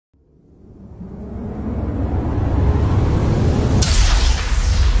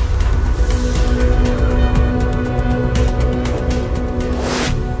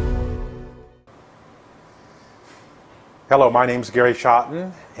Hello, my name is Gary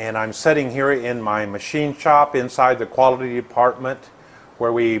Schotten, and I'm sitting here in my machine shop inside the quality department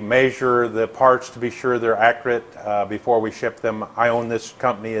where we measure the parts to be sure they're accurate before we ship them. I own this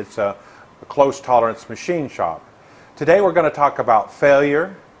company. It's a close tolerance machine shop. Today we're going to talk about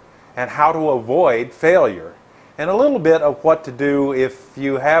failure and how to avoid failure, and a little bit of what to do if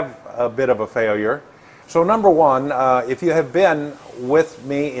you have a bit of a failure. So number one, if you have been with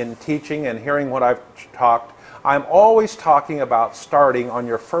me in teaching and hearing what I've talked, I'm always talking about starting on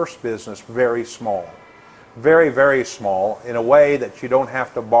your first business very small. Very, very small, in a way that you don't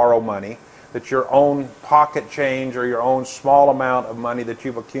have to borrow money, that your own pocket change or your own small amount of money that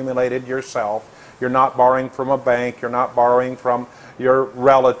you've accumulated yourself. You're not borrowing from a bank, you're not borrowing from your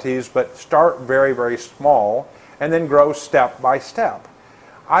relatives, but start very, very small and then grow step by step.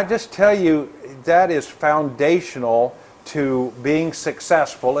 I just tell you that is foundational to being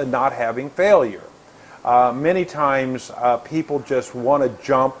successful and not having failure. Many times people just want to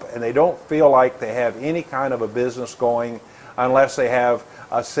jump and they don't feel like they have any kind of a business going unless they have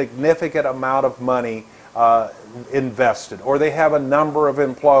a significant amount of money invested, or they have a number of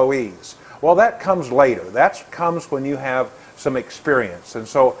employees. Well, that comes later. That comes when you have some experience. And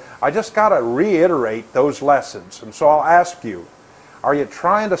so I just got to reiterate those lessons. And so I'll ask you, are you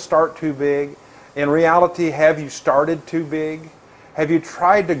trying to start too big? In reality, have you started too big? Have you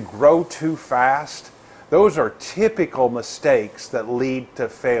tried to grow too fast? Those are typical mistakes that lead to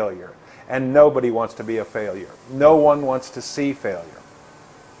failure, and nobody wants to be a failure. No one wants to see failure.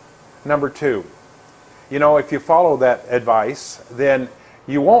 Number two, you know, if you follow that advice, then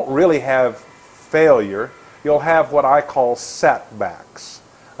you won't really have failure. You'll have what I call setbacks.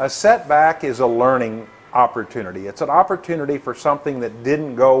 A setback is a learning opportunity. It's an opportunity for something that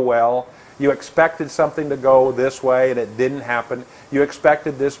didn't go well. You expected something to go this way and it didn't happen. You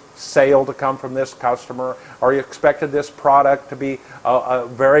expected this sale to come from this customer, or you expected this product to be a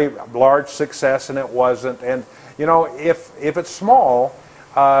very large success and it wasn't. And you know, if it's small,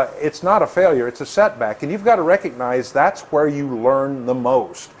 it's not a failure, it's a setback. And you've got to recognize that's where you learn the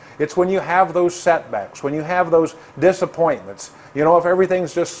most. It's when you have those setbacks, when you have those disappointments. You know, if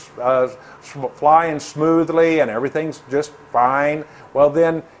everything's just flying smoothly and everything's just fine, well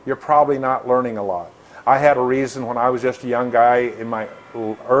then you're probably not learning a lot. I had a reason when I was just a young guy in my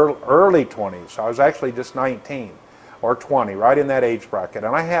early 20s. I was actually just 19 or 20, right in that age bracket.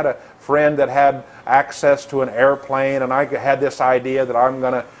 And I had a friend that had access to an airplane, and I had this idea that I'm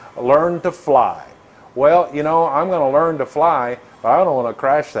going to learn to fly. Well, you know, I'm going to learn to fly, but I don't want to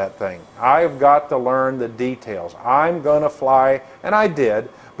crash that thing. I've got to learn the details. I'm going to fly, and I did,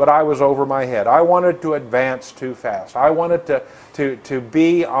 but I was over my head. I wanted to advance too fast. I wanted to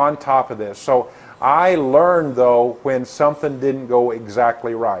be on top of this. So I learned, though, when something didn't go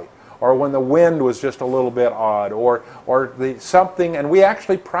exactly right, or when the wind was just a little bit odd, or something, and we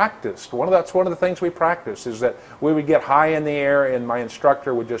actually practiced. That's one of the things we practiced, is that we would get high in the air and my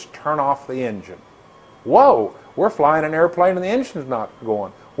instructor would just turn off the engine. Whoa, we're flying an airplane and the engine's not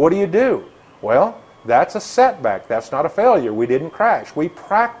going. What do you do? Well, that's a setback. That's not a failure. We didn't crash. We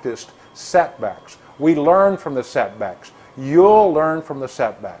practiced setbacks. We learned from the setbacks. You'll learn from the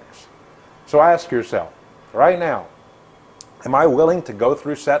setbacks. So ask yourself, right now, am I willing to go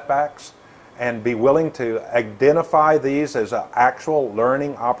through setbacks and be willing to identify these as an actual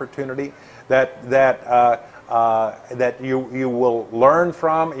learning opportunity that you will learn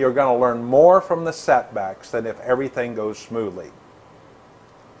from? You're going to learn more from the setbacks than if everything goes smoothly.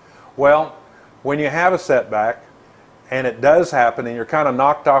 Well, when you have a setback, and it does happen, and you're kind of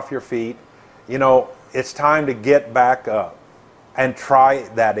knocked off your feet, you know, it's time to get back up and try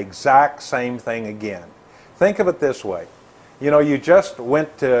that exact same thing again. Think of it this way. You know, you just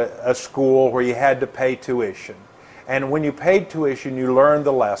went to a school where you had to pay tuition. And when you paid tuition, you learned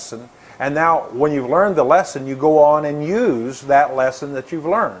the lesson. And now, when you've learned the lesson, you go on and use that lesson that you've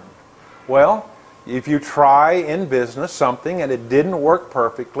learned. Well, if you try in business something and it didn't work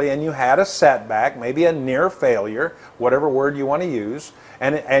perfectly and you had a setback, maybe a near failure, whatever word you want to use,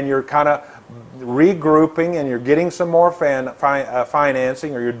 and you're kind of regrouping and you're getting some more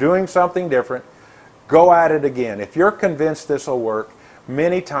financing, or you're doing something different, go at it again. If you're convinced this will work,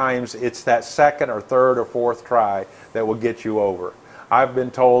 many times it's that second or third or fourth try that will get you over. I've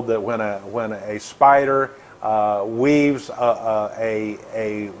been told that when a spider weaves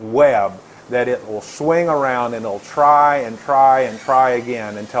a web, that it will swing around and it'll try and try and try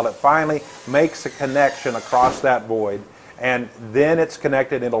again until it finally makes a connection across that void, and then it's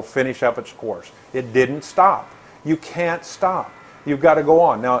connected and it'll finish up its course. It didn't stop. You can't stop. You've got to go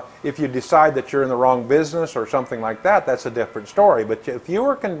on. Now, if you decide that you're in the wrong business or something like that, that's a different story. But if you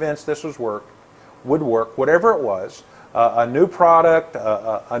were convinced this would work, whatever it was, a new product,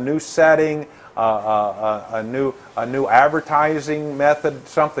 a new setting, a new advertising method,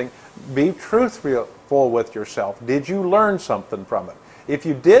 something. Be truthful with yourself. Did you learn something from it? If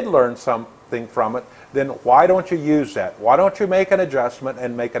you did learn something from it, then why don't you use that? Why don't you make an adjustment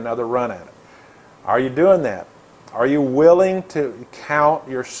and make another run at it? Are you doing that? Are you willing to count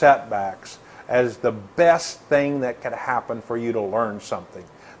your setbacks as the best thing that could happen for you to learn something?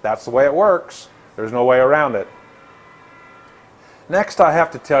 That's the way it works. There's no way around it. Next, I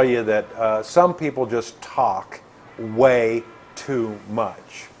have to tell you that some people just talk way too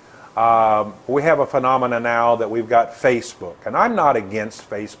much. We have a phenomenon now that we've got Facebook, and I'm not against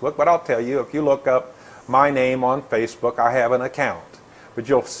Facebook, but I'll tell you, if you look up my name on Facebook, I have an account. But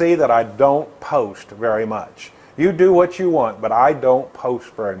you'll see that I don't post very much. You do what you want, but I don't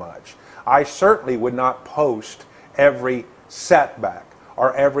post very much. I certainly would not post every setback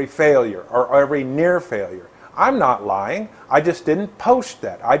or every failure or every near failure. I'm not lying. I just didn't post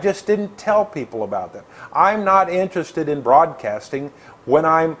that. I just didn't tell people about that. I'm not interested in broadcasting when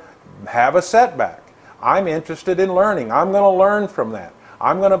I have a setback. I'm interested in learning. I'm going to learn from that.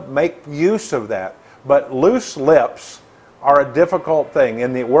 I'm going to make use of that. But loose lips are a difficult thing.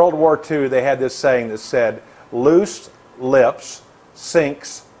 In the World War II, they had this saying that said, "Loose lips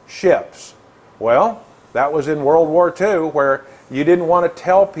sinks ships." Well, that was in World War II, where you didn't want to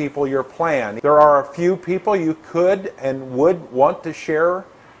tell people your plan. There are a few people you could and would want to share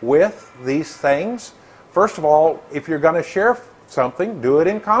with these things. First of all, if you're going to share something, do it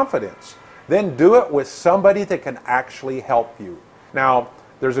in confidence. Then do it with somebody that can actually help you. Now,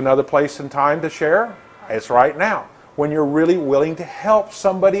 there's another place and time to share. It's right now, when you're really willing to help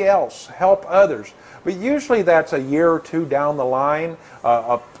somebody else, help others. But usually that's a year or two down the line,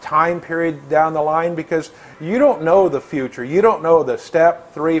 a time period down the line, because you don't know the future. You don't know the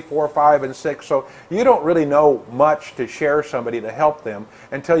step 3, 4, 5, and 6. So you don't really know much to share somebody to help them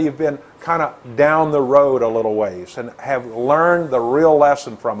until you've been kind of down the road a little ways and have learned the real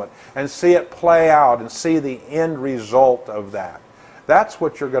lesson from it and see it play out and see the end result of that. That's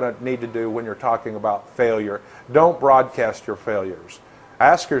what you're going to need to do when you're talking about failure. Don't broadcast your failures.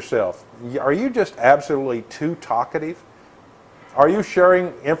 Ask yourself, are you just absolutely too talkative? Are you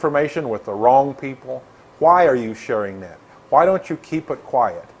sharing information with the wrong people? Why are you sharing that? Why don't you keep it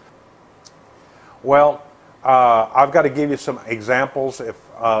quiet? Well, I've got to give you some examples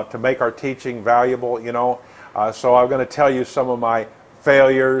to make our teaching valuable, you know. So I'm going to tell you some of my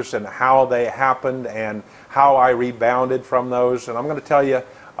failures and how they happened and how I rebounded from those. And I'm going to tell you,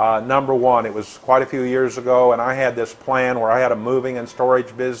 number one, it was quite a few years ago, and I had this plan where I had a moving and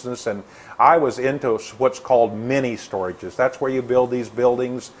storage business, and I was into what's called mini storages. That's where you build these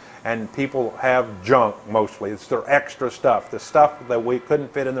buildings, and people have junk mostly. It's their extra stuff, the stuff that we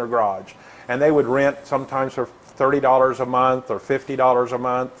couldn't fit in their garage. And they would rent sometimes for $30 a month or $50 a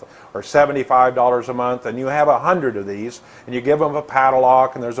month or $75 a month, and you have 100 of these, and you give them a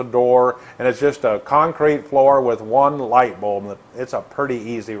padlock, and there's a door, and it's just a concrete floor with one light bulb. It's a pretty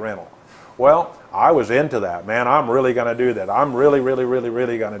easy rental. Well, I was into that, man. I'm really going to do that. I'm really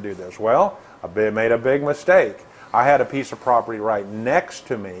going to do this. Well, I made a big mistake. I had a piece of property right next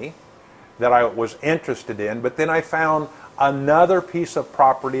to me that I was interested in, but then I found another piece of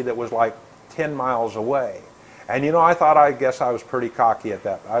property that was like 10 miles away. And you know, I guess I was pretty cocky at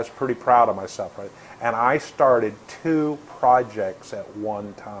that. I was pretty proud of myself, right? And I started 2 projects at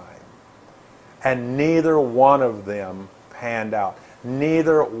one time. And neither one of them panned out.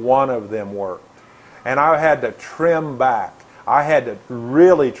 Neither one of them worked. And I had to trim back. I had to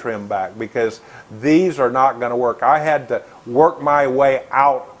really trim back because these are not going to work. I had to work my way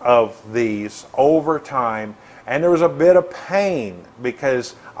out of these over time. And there was a bit of pain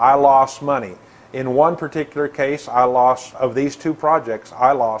because I lost money. In one particular case, of these 2 projects,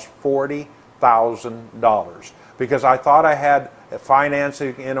 I lost $40,000 because I thought I had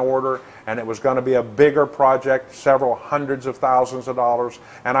financing in order and it was going to be a bigger project, several hundreds of thousands of dollars,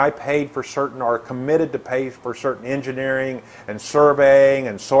 and I paid for certain, or committed to pay for certain engineering and surveying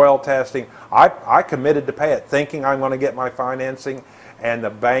and soil testing. I committed to pay it thinking I'm going to get my financing, and the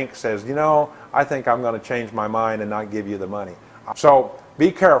bank says, you know, I think I'm going to change my mind and not give you the money. So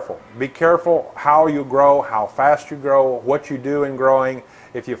be careful. Be careful how you grow, how fast you grow, what you do in growing.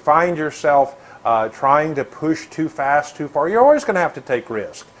 If you find yourself trying to push too fast, too far, you're always going to have to take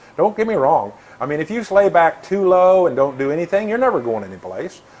risk. Don't get me wrong. I mean, if you lay back too low and don't do anything, you're never going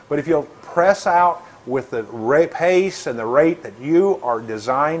anyplace. But if you'll press out with the pace and the rate that you are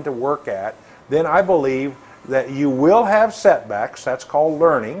designed to work at, then I believe that you will have setbacks. That's called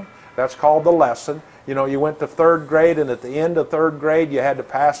learning. That's called the lesson. You know, you went to third grade, and at the end of third grade, you had to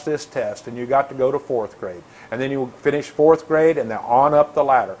pass this test, and you got to go to fourth grade. And then you finish fourth grade, and then on up the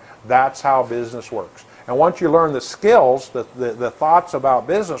ladder. That's how business works. And once you learn the skills, the thoughts about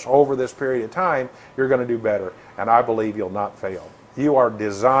business over this period of time, you're going to do better. And I believe you'll not fail. You are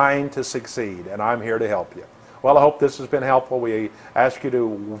designed to succeed, and I'm here to help you. Well, I hope this has been helpful. We ask you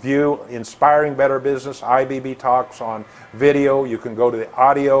to view Inspiring Better Business, IBB Talks on video. You can go to the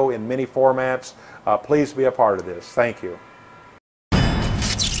audio in many formats. Please be a part of this. Thank you.